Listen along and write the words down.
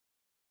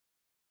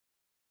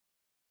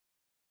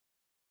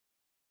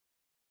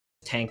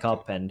tank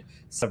up and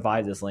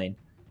survive this lane.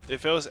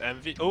 If it was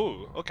Envy...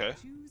 Oh, okay.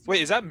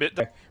 Wait, is that mid?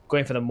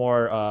 Going for the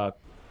more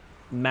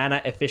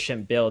mana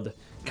efficient build,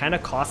 kind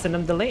of costing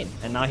them the lane.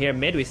 And now here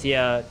mid, we see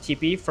a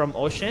TP from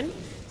Ocean.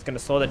 He's going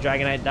to slow the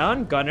Dragon Knight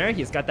down. Gunner,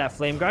 he's got that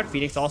Flame Guard.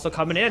 Phoenix also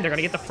coming in. They're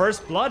going to get the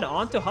first blood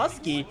onto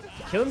Husky,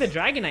 killing the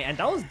Dragon Knight. And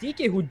that was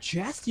DK who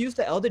just used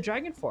the Elder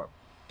Dragon form.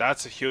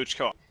 That's a huge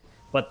kill.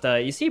 But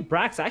you see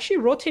Brax actually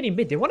rotating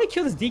mid. They want to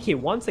kill this DK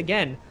once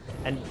again.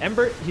 And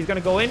Ember, he's going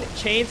to go in.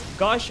 Chains,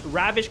 Gush,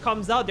 Ravish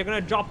comes out. They're going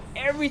to drop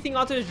everything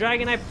onto this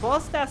Dragon Knight.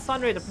 Plus that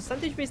Sunray, the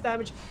percentage-based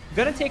damage.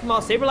 Going to take him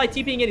out. Saberlight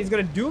TPing in. He's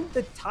going to doom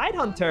the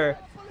Tidehunter.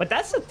 But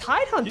that's the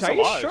Tidehunter. Are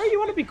you sure you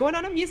want to be going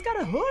on him? He's got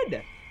a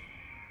hood.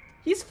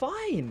 He's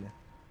fine.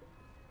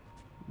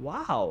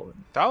 Wow.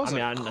 That was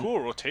a cool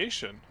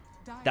rotation.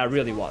 That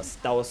really was.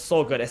 That was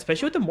so good.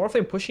 Especially with the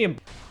Morphling pushing him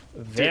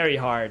very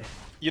hard.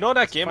 You know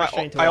that game,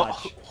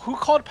 who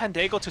called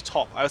Pandago to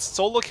top? I was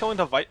solo killing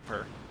the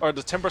Viper, or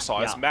the Timbersaw.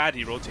 I was mad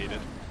he rotated.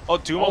 Oh,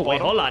 Doom on wait,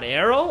 hold on.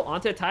 Arrow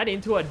onto Tide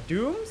into a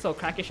Doom, so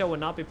Kraken Shell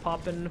would not be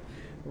popping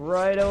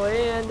right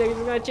away, and they're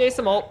gonna chase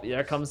him. Oh,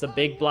 there comes the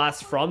big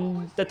blast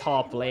from the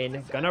top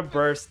lane. Gonna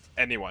burst.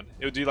 Anyone.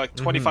 It would do like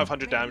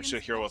 2,500 damage to a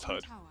hero with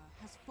Hood.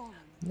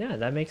 Yeah,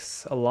 that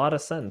makes a lot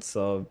of sense.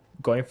 So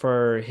going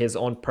for his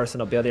own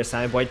personal build here,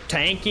 Sammy Boy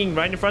tanking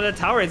right in front of the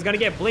tower. He's gonna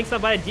get blinked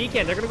up by a DK,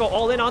 and they're gonna go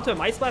all in onto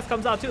him. Ice Blast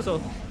comes out too,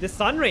 so the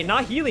Sunray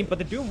not healing, but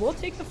the Doom will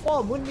take the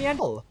fall.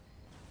 Moonmian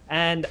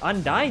and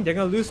Undying, they're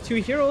gonna lose 2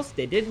 heroes.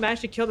 They did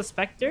manage to kill the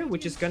Spectre,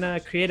 which is gonna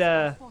create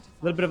a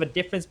little bit of a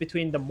difference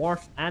between the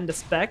Morph and the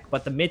Spec,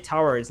 but the mid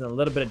tower is in a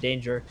little bit of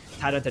danger.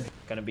 Tidehunter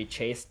gonna be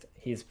chased.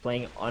 He's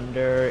playing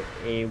under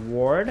a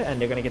ward, and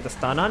they're gonna get the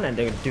stun on, and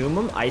they're gonna doom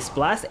him. Ice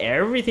Blast,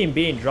 everything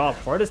being dropped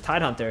for this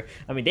Tidehunter.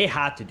 I mean, they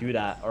had to do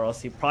that, or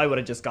else he probably would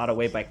have just got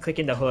away by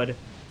clicking the hood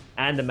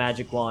and the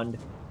magic wand.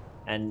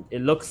 And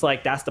it looks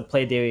like that's the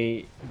play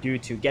they do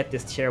to get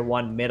this tier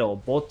 1 middle.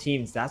 Both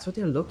teams, that's what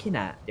they're looking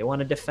at. They want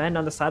to defend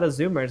on the side of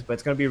Zoomers, but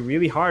it's gonna be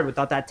really hard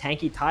without that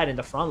tanky Tide in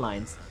the front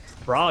lines.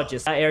 Brawl,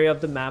 just that area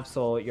of the map,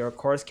 so your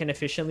cores can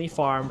efficiently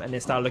farm and then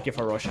start looking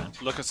for Roshan.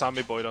 Look at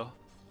Sammy Boy though.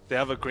 They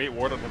have a great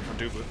ward on him from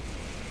Dubu.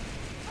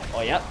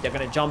 Oh, yeah, they're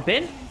going to jump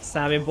in.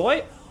 Sammy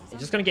Boy,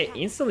 he's just going to get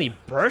instantly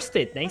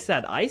bursted thanks to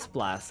that Ice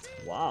Blast.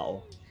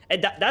 Wow.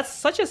 And that's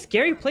such a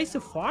scary place to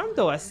farm,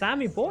 though, as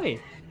Sammy Boy.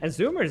 And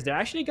Zoomers, they're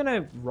actually going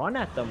to run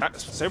at them.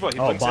 Saberlight, he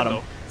blinks in,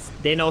 though.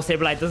 They know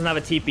Saberlight doesn't have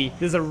a TP.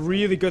 This is a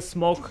really good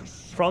smoke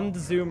from the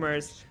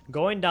Zoomers.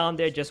 Going down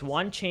there, just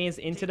one chains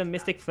into the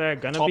Mystic Flare.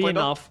 Going to be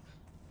enough.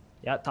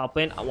 Yeah, top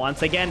lane.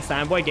 Once again,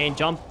 Samboy getting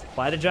jumped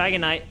by the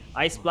Dragon Knight.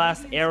 Ice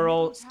Blast,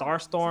 Arrow,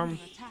 Starstorm.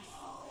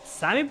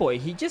 Sammy Boy,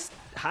 he just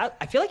had...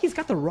 I feel like he's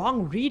got the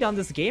wrong read on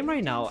this game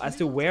right now as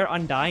to where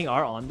Undying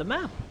are on the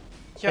map.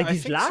 Yeah, like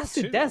these last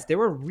 2 deaths, they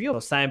were real. So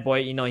Sammy Boy,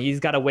 you know,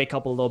 he's got to wake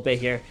up a little bit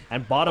here.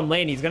 And bottom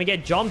lane, he's going to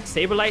get jumped.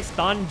 Saberlight,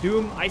 stun,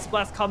 Doom, Ice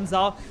Blast comes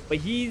out. But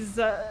he's,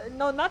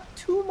 no, not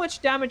too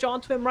much damage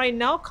onto him right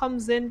now.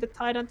 Comes in, the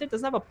Tidehunter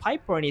doesn't have a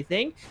pipe or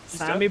anything.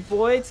 Sammy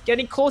Boy, it's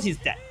getting close. He's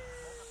dead.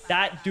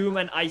 That Doom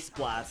and Ice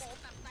Blast.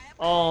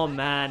 Oh,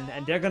 man.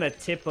 And they're going to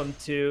tip him,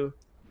 too.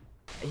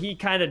 He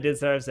kind of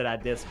deserves it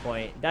at this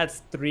point.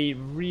 That's 3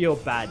 real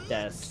bad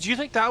deaths. Do you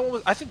think that one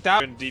was... I think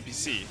that in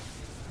DPC.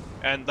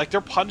 And, like,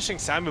 they're punishing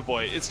Sammy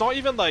Boy. It's not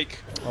even, like...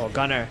 Oh,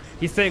 Gunner.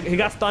 He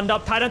got stunned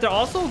up. Tidehunter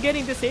also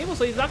getting disabled,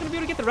 so he's not going to be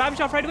able to get the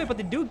Ravage off right away. But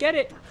they do get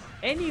it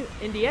in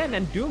the end,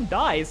 and Doom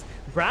dies.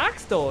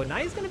 Brax, though, now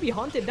he's going to be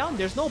hunted down.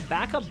 There's no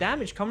backup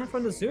damage coming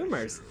from the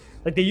Zoomers.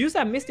 Like, they used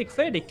that Mystic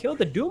Flare. They killed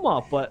the Doom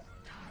off, but...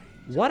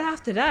 what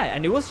after that?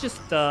 And it was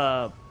just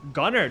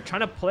Gunner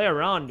trying to play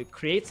around to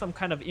create some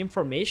kind of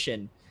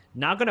information.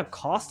 Not gonna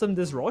cost him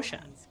this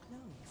Roshan.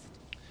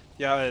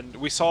 Yeah, and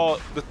we saw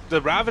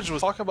the Ravage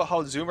was talking about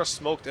how Zoomer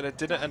smoked and it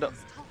didn't end up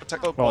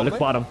protecting the look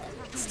bottom.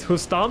 2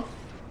 stomp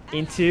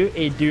into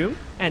a Doom,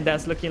 and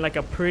that's looking like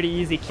a pretty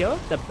easy kill.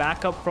 The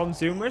backup from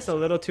Zoomers a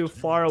little too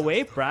far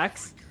away.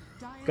 Brax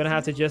gonna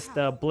have to just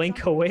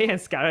blink away, and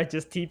Skyrat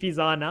just TP's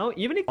on now.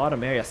 Even in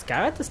bottom area,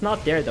 Skyrat is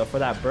not there though for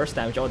that burst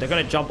damage. Oh, they're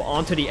gonna jump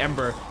onto the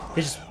Ember.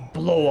 They just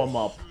blow him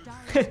up.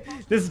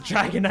 This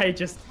Dragon Knight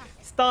just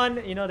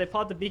stun. You know, they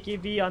popped the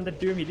BKB on the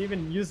Doom. He didn't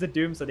even use the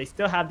Doom, so they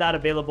still have that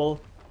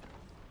available.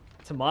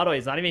 Tomato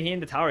is not even hitting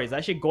the tower. He's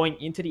actually going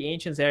into the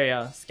Ancients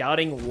area,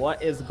 scouting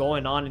what is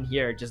going on in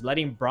here, just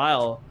letting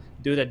Bryle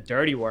do the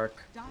dirty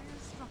work.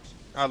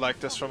 I like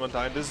this from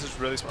Undying. This is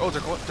really smart. Oh,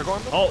 they're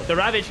going. Oh, the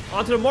Ravage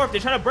onto the Morph.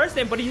 They're trying to burst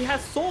him, but he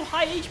has so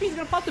high HP. He's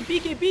going to pop the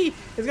BKB.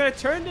 He's going to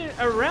turn it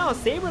around.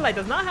 Saberlight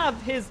does not have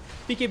his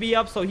BKB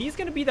up, so he's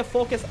going to be the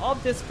focus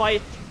of this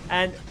fight.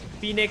 And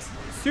Phoenix,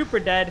 super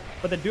dead,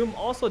 but the Doom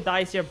also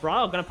dies here.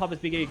 Bryle going to pop his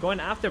BKB, going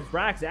after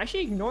Brax. They're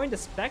actually ignoring the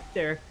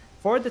Spectre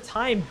for the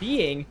time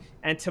being.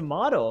 And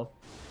Tomato,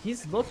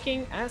 he's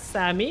looking at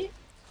Sammy.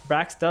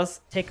 Brax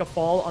does take a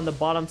fall on the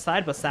bottom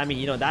side, but Sammy,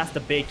 you know, that's the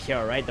big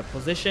kill, right? The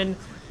position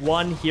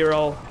 1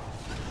 hero.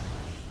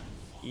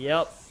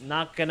 Yep,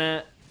 not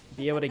gonna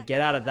be able to get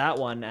out of that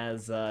one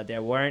as they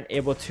weren't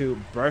able to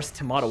burst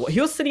Tomato. He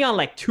was sitting on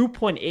like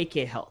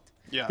 2.8k health.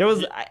 Yeah. There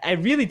was I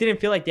really didn't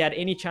feel like they had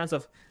any chance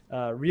of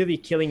really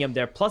killing him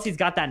there. Plus, he's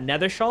got that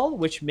nether shawl,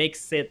 which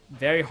makes it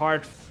very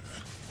hard.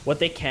 What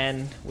they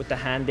can with the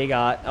hand they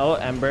got. Oh,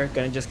 Ember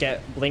gonna just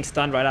get blink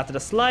stunned right after the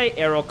slide.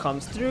 Arrow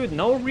comes through.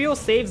 No real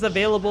saves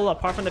available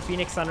apart from the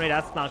Phoenix Sunray.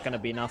 That's not gonna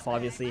be enough,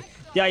 obviously.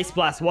 The Ice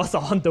Blast was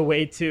on the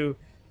way too,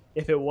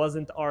 if it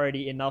wasn't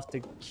already enough to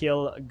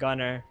kill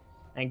Gunnar.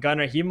 And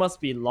Gunnar, he must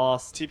be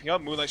lost. TPing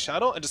up Moonlight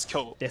Shadow and just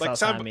kill. This like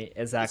exactly.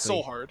 It's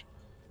so hard.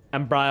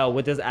 And Bryle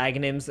with his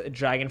Aghanim's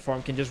dragon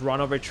form can just run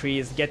over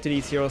trees, get to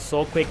these heroes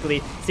so quickly.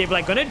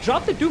 Saberlight gonna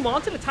drop the Doom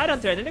onto the Tidehunter,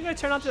 and then they're gonna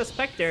turn onto the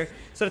Spectre.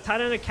 So the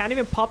Tidehunter can't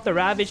even pop the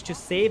Ravage to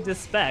save the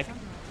Spec.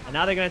 And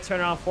now they're gonna turn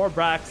around for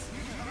Brax.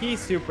 He's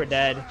super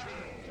dead.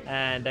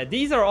 And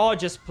these are all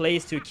just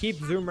plays to keep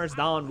Zoomers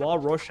down while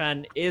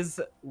Roshan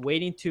is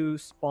waiting to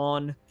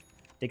spawn.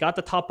 They got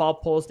the top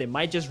outpost. They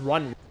might just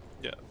run.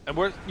 Yeah, and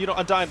we're,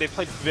 Undying, they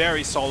played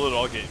very solid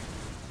all game.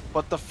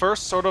 But the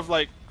first sort of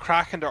like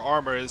crack in their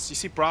armor is, you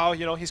see Brow,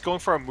 he's going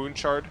for a moon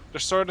shard. They're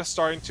sort of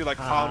starting to like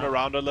pound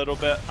around a little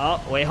bit.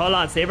 Oh, wait, hold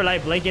on.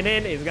 Saberlight blinking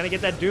in. He's going to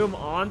get that Doom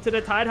onto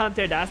the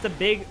Tidehunter. That's the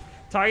big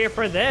target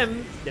for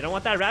them. They don't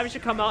want that Ravage to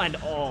come out. And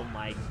oh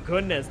my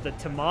goodness, the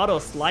Tomato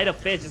Sleight of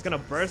Fish is going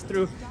to burst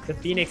through the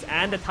Phoenix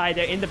and the Tide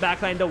there in the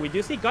backline, though. We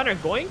do see Gunnar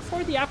going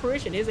for the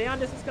Apparition. His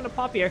Aeondis is going to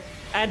pop here.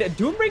 And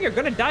Doombringer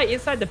going to die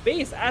inside the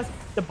base as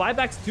the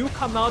buybacks do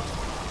come out.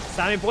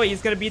 Sammy Boy,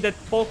 he's going to be the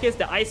focus,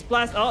 the Ice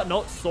Blast. Oh,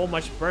 no, so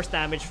much burst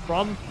damage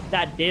from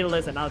that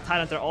Daedalus. And now the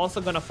Tidehunter also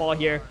going to fall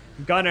here.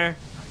 Gunnar,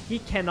 he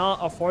cannot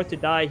afford to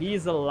die.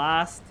 He's the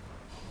last,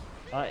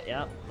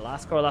 yeah, the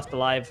last core left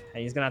alive.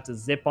 And he's going to have to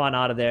zip on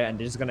out of there. And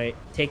they're just going to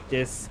take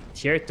this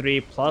tier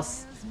 3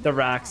 plus the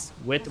Rax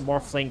with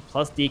Morphling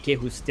plus DK,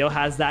 who still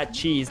has that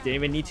cheese. They don't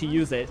even need to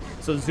use it.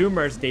 So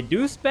Zoomers, they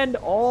do spend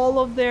all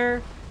of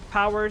their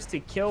powers to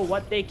kill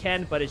what they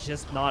can, but it's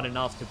just not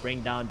enough to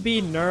bring down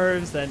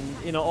nerves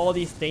and all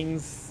these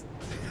things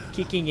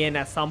kicking in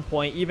at some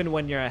point, even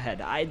when you're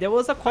ahead. There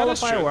was a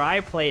qualifier where I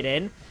played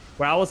in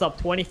where I was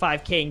up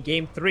 25k in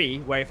game 3,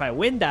 where if I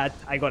win that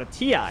I got a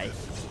TI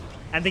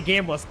and the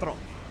game was thrown.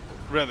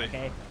 Really?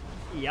 Okay.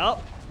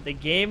 Yup, the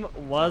game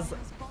was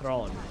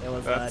thrown. It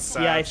was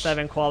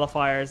Ti10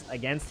 Qualifiers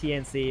against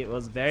TNC. It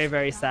was very,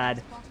 very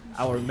sad.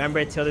 I will remember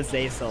it till this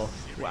day. So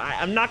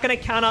I'm not going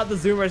to count out the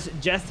Zoomers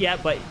just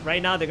yet, but right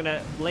now they're going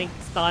to blink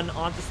stun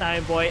onto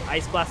Sammy Boy.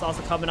 Ice Blast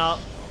also coming out.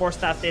 Force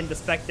staffed in the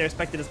Spectre.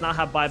 Spectre does not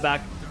have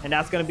buyback, and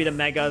that's going to be the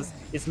Megas.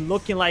 It's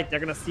looking like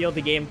they're going to seal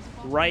the game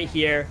right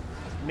here.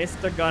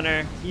 Mr.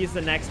 Gunnar, he's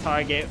the next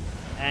target,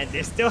 and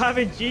they still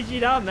haven't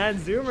GG'd out, man.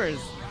 Zoomers.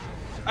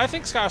 I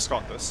think Sky's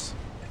got this.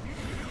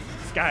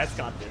 Sky's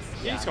got this.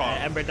 Yeah, he's got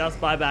Ember does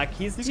buyback.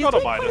 He's got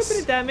doing a quite a bit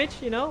of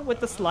damage,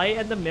 with the Slight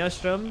and the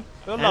Maelstrom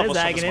and his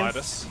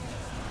Aghanim's.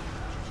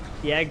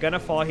 Yeah, gonna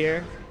fall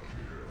here.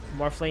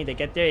 Morphling, they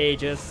get their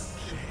Aegis.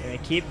 They're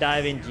gonna keep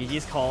diving.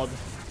 GG's called,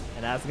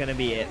 and that's gonna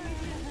be it.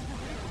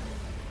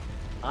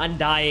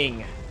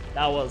 Undying.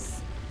 That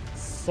was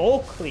so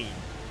clean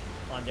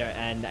on their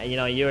end.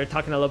 You were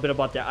talking a little bit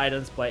about their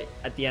items, but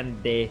at the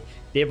end,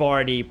 they've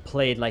already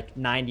played like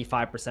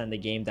 95% of the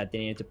game that they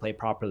needed to play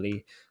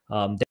properly.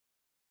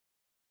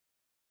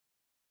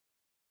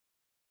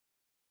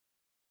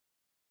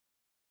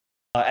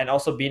 And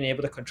also being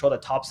able to control the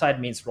top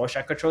side means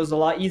Roshan controls a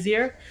lot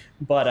easier.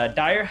 But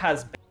Dire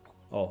has.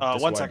 Oh,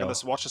 1 second.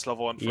 Let's watch this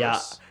level 1 first. Yeah,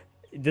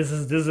 this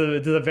is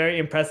a very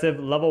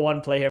impressive level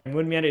 1 play here.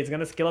 Moonmeander is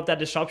gonna skill up that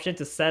disruption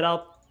to set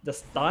up the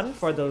stun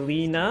for the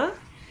Lina.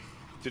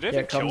 Did they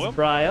even kill him? Here comes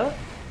Bryle.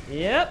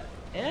 Yep.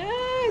 Yeah,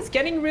 it's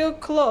getting real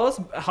close.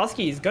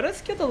 Husky is gonna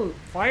skill the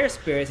Fire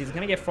Spirits. He's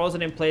gonna get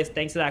frozen in place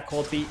thanks to that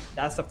Cold Feet.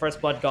 That's the first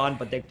blood gone,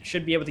 but they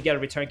should be able to get a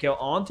return kill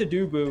onto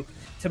Dubu.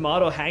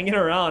 Tomato hanging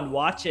around,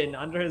 watching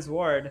under his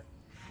ward.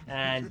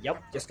 And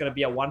yep, just gonna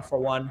be a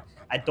 1-for-1.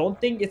 I don't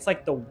think it's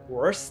like the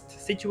worst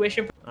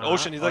situation.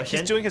 Ocean,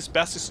 he's doing his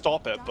best to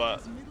stop it,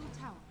 but.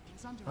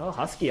 Oh,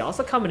 Husky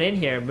also coming in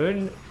here.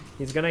 Moon.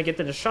 He's gonna get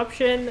the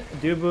disruption.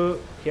 Dubu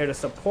here to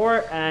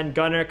support, and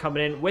Gunnar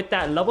coming in with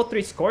that level 3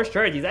 Scorched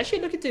Earth. He's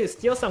actually looking to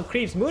steal some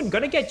creeps. Moon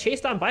gonna get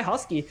chased down by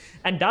Husky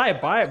and die.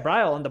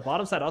 Bryle on the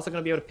bottom side also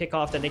gonna be able to pick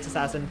off the Nyx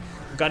Assassin.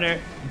 Gunnar,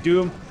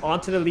 Doom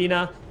onto the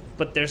Lina,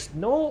 but there's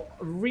no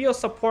real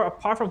support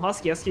apart from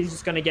Husky. Husky's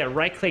just gonna get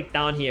right-clicked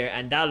down here,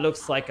 and that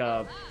looks like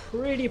a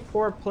pretty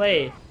poor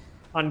play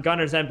on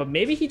Gunnar's end. But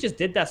maybe he just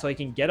did that so he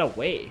can get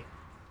away,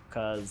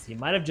 because he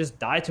might have just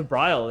died to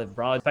Bryle if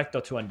Bryle is Spectre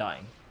to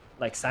Undying.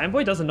 Like,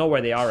 Sandboy doesn't know where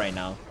they are right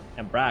now.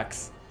 And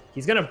Brax,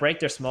 he's going to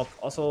break their smoke.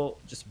 Also,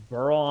 just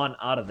burrow on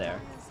out of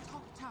there.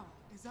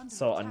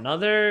 So,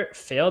 another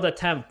failed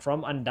attempt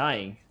from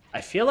Undying. I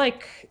feel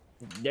like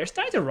they're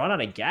starting to run out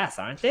of gas,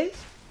 aren't they?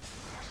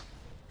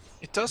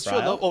 It does feel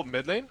low. Oh,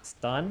 mid lane?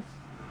 Stun.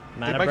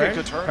 Mana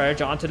burn.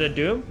 Purge onto the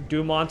Doom.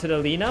 Doom onto the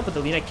Lina, but the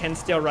Lina can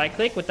still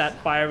right-click with that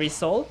Fiery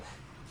Soul.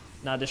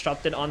 Now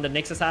disrupted on the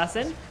Nyx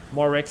Assassin.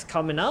 More Ricks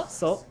coming out.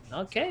 So,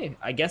 okay.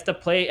 I guess the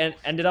play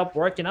ended up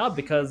working out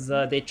because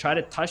they tried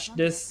to touch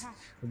this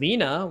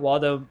Lina while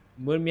the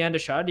Moon Meander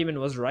Shadow Demon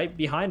was right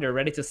behind her,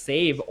 ready to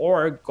save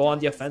or go on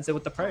the offensive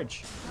with the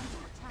Purge.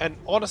 And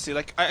honestly,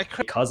 like I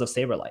could Because of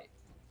Saberlight.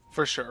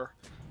 for sure.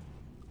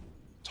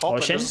 Top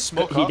Ocean,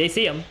 smoke up. they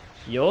see him.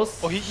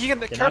 Yos. Oh, he can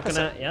They're care not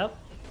gonna, yep.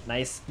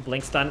 Nice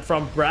blink stun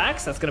from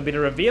Brax. That's gonna be the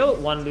reveal.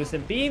 One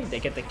Lucent Beam. They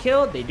get the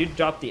kill. They do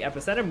drop the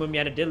epicenter. Moon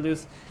Meander did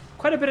lose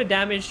quite a bit of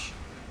damage,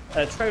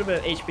 quite a bit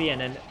of HP,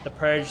 and then the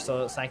Purge.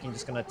 So Sanking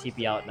just gonna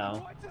TP out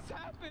now.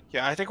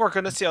 Yeah, I think we're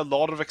gonna see a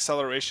lot of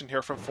acceleration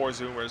here from 4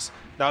 Zoomers.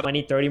 Now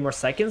 20-30 more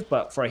seconds,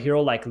 but for a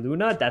hero like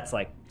Luna, that's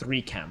like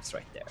 3 camps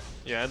right there.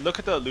 yeah, and look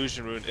at the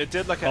illusion rune. It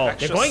did like an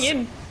extra. They're going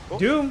in. Oh.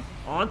 Doom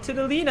onto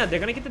the Lina. They're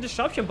gonna get the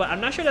disruption, but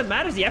I'm not sure that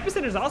matters. The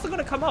epicenter is also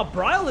gonna come out.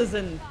 Bryle is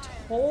in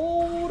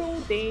total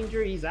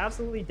danger. He's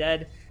absolutely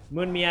dead.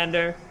 Moon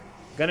Meander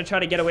gonna try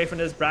to get away from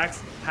this.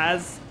 Brax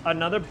has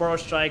another Burrow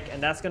Strike,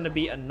 and that's gonna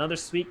be another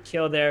sweet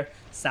kill there.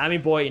 Sammy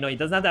Boy, you know, he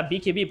doesn't have that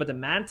BKB, but the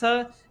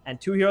Manta and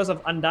 2 heroes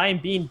of Undying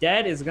being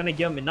dead is gonna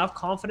give him enough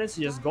confidence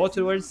to just go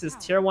towards this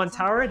tier 1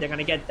 tower. They're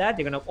gonna get that.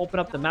 They're gonna open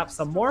up the map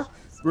some more.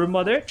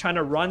 Broodmother trying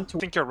to run to. I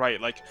think you're right.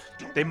 Like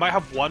they might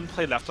have 1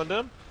 play left on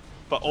them,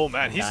 but oh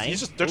man,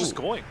 they're just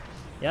going.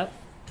 Yep.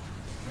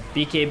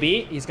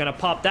 BKB, he's gonna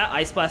pop that.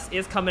 Ice Blast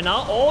is coming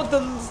out. Oh, the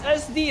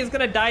SD is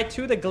gonna die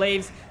to the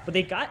Glaives, but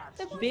they got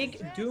the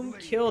big Doom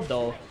kill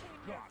though.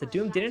 The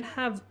Doom didn't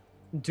have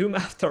Doom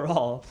after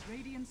all,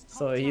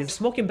 so he's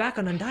smoking back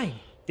on Undying.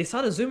 They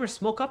saw the Zoomer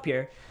smoke up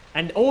here,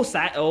 and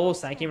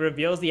Sanking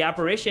reveals the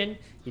apparition.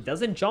 He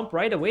doesn't jump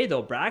right away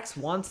though. Brax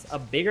wants a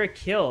bigger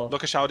kill.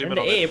 Look at Shadow Demon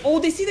on it. Oh,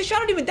 they see the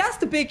Shadow Demon. That's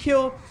the big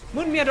kill.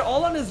 Moon Meander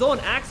all on his own.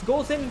 Axe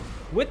goes in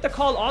with the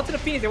call onto the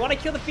Phoenix. They want to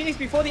kill the Phoenix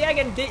before the egg,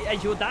 and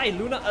he'll die.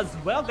 Luna as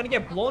well, gonna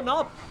get blown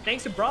up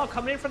thanks to Brawl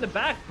coming in from the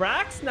back.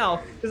 Brax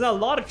now is in a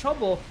lot of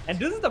trouble, and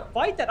this is the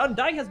fight that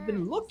Undying has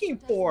been looking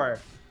for.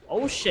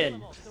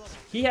 Ocean,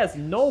 he has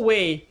no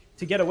way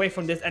to get away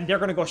from this, and they're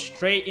gonna go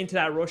straight into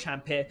that Roshan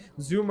pit.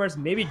 Zoomers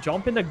maybe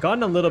jumping the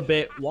gun a little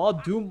bit while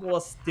Doom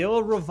was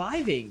still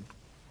reviving.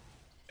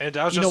 And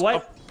that was just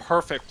a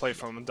perfect play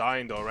from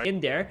Undying though, right?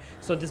 In there.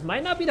 So this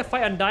might not be the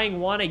fight Undying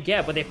want to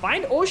get, but they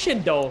find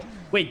Ocean though.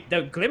 Wait,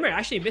 the Glimmer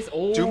actually missed.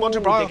 Oh, Doom onto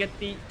Bryle. They get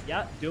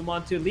the, Doom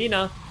onto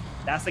Lina.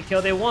 That's the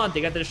kill they want.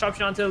 They got the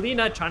disruption onto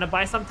Lina, trying to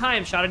buy some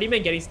time. Shadow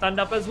Demon getting stunned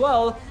up as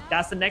well.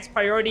 That's the next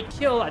priority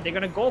kill, and they're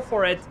gonna go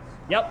for it.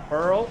 Yep,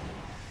 Burrow.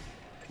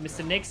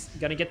 Mr. Nyx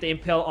gonna get the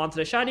impale onto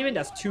the Shadow Demon.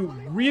 That's 2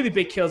 really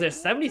big kills there.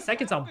 70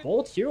 seconds on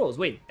both heroes.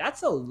 Wait,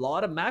 that's a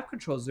lot of map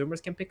control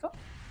Zoomers can pick up.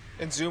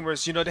 And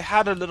Zoomers, you know, they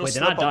had a little Wait,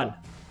 they're not done.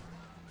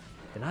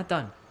 They're not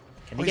done.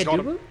 Can they get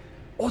Dubu?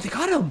 Oh, they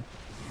got him.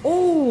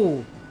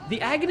 Oh, the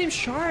Aghanim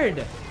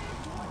Shard.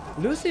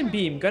 Lucent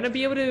Beam gonna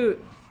be able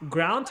to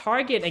ground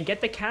target and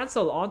get the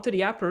cancel onto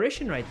the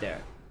apparition right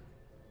there.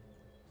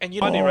 And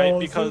you know, right?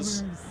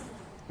 Because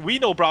we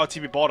know Bryle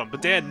TP bottom,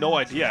 but they had no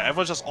idea.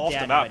 Everyone's just off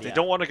the map. They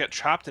don't want to get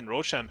trapped in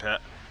Roshan pit.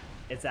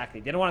 Exactly.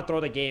 They don't want to throw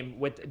the game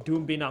with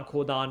Doom being on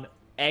cooldown.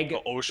 Egg.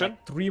 Ocean.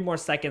 Like 3 more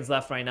seconds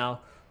left right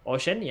now.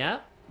 Ocean, yeah.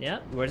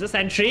 Where's the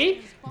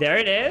sentry? There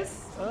it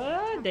is.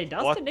 They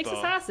dust the Nyx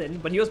Assassin,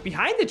 but he was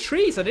behind the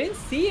tree, so they didn't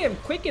see him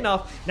quick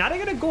enough. Now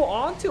they're gonna go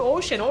on to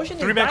Ocean. Ocean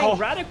is dying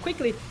rather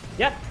quickly.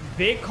 Yeah,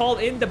 big call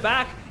in the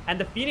back. And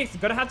the Phoenix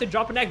is gonna have to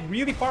drop an egg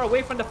really far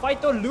away from the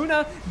fight though.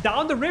 Luna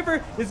down the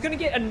river is gonna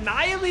get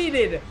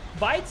annihilated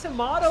by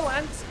Tomato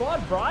and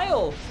Squad.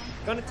 Bryle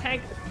gonna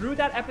tank through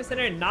that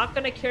epicenter, not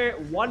gonna care it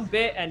one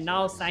bit. And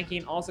now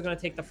Sanking also gonna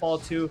take the fall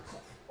too.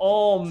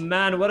 Oh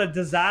man, what a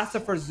disaster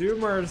for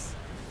Zoomers.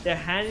 They're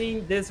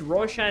handing this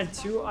Roshan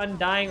to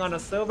Undying on a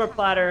silver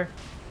platter.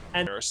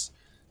 And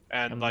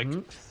like,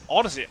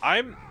 honestly,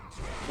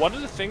 one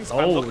of the things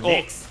I'm looking...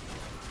 Nyx.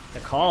 The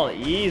call,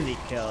 easy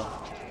kill.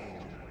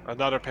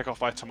 Another pick off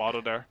by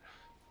Tomato there.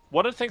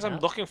 One of the things I'm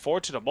looking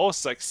forward to the most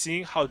is like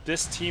seeing how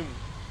this team,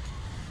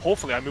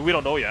 hopefully, I mean, we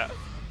don't know yet.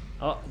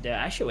 Oh, they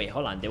actually, wait,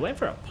 hold on. They went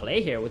for a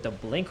play here with the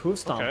Blink Hoof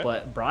Stomp,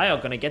 but Bryle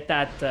gonna get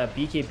that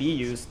BKB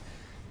used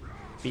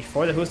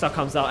before the Hoof Stomp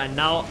comes out, and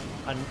now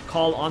a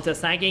call onto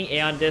Sanking.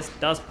 Aeon Disc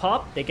does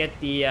pop. They get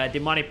the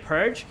Demonic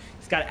Purge.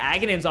 He's got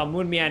Aghanims on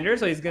Moon Meander,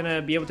 so he's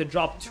gonna be able to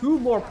drop 2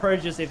 more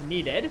Purges if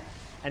needed.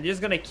 And they're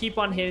just gonna keep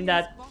on hitting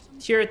that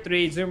tier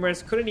 3.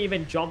 Zoomers couldn't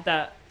even jump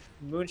that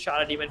Moon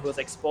Shadow Demon who was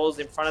exposed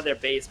in front of their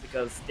base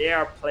because they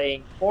are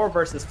playing 4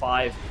 versus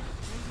 5.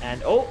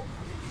 And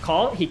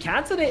call, he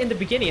canceled it in the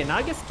beginning and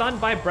now gets stunned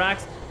by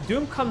Brax.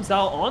 Doom comes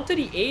out onto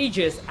the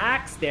Aegis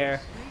Axe there.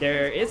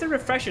 There is a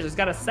refresher. There's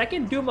got a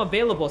second Doom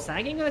available.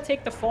 Sanking gonna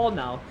take the fall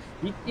now.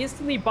 He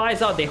instantly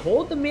buys out. They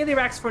hold the melee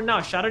racks for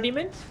now. Shadow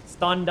Demon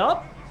stunned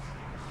up.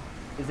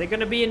 Is it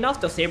gonna be enough?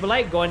 The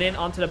Saberlight going in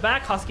onto the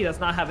back. Husky does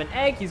not have an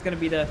egg. He's gonna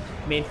be the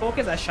main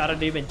focus as Shadow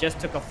Demon just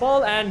took a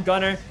fall. And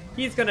Gunner,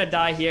 he's gonna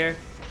die here.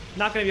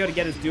 Not gonna be able to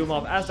get his Doom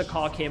up as the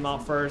call came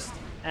out first.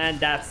 And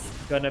that's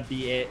gonna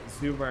be it.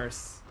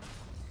 Zoomers.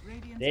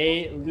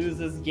 They lose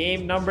this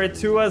game number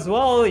 2 as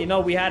well. You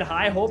know, we had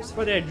high hopes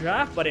for their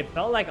draft, but it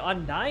felt like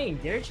Undying.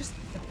 They're just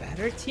the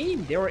better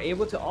team. They were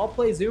able to all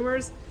play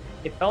Zoomers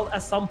it felt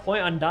at some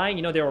point Undying,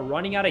 you know, they were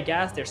running out of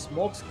gas. Their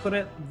smokes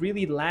couldn't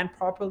really land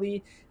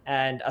properly.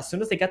 And as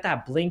soon as they got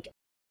that blink